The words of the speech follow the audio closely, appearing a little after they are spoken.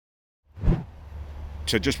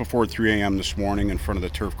just before 3 a.m. this morning in front of the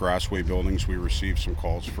Turf Grassway buildings. We received some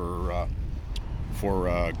calls for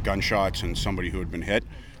gunshots and somebody who had been hit.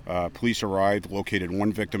 Police arrived, located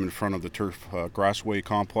one victim in front of the Turf Grassway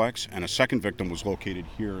complex, and a second victim was located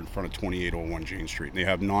here in front of 2801 Jane Street. They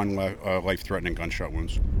have non-life-threatening gunshot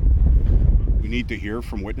wounds. We need to hear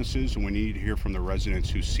from witnesses, and we need to hear from the residents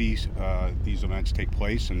who see these events take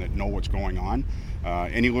place and that know what's going on.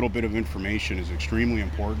 Any little bit of information is extremely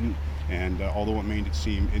important, and although it may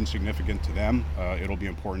seem insignificant to them, it'll be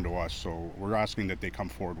important to us. So we're asking that they come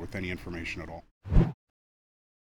forward with any information at all.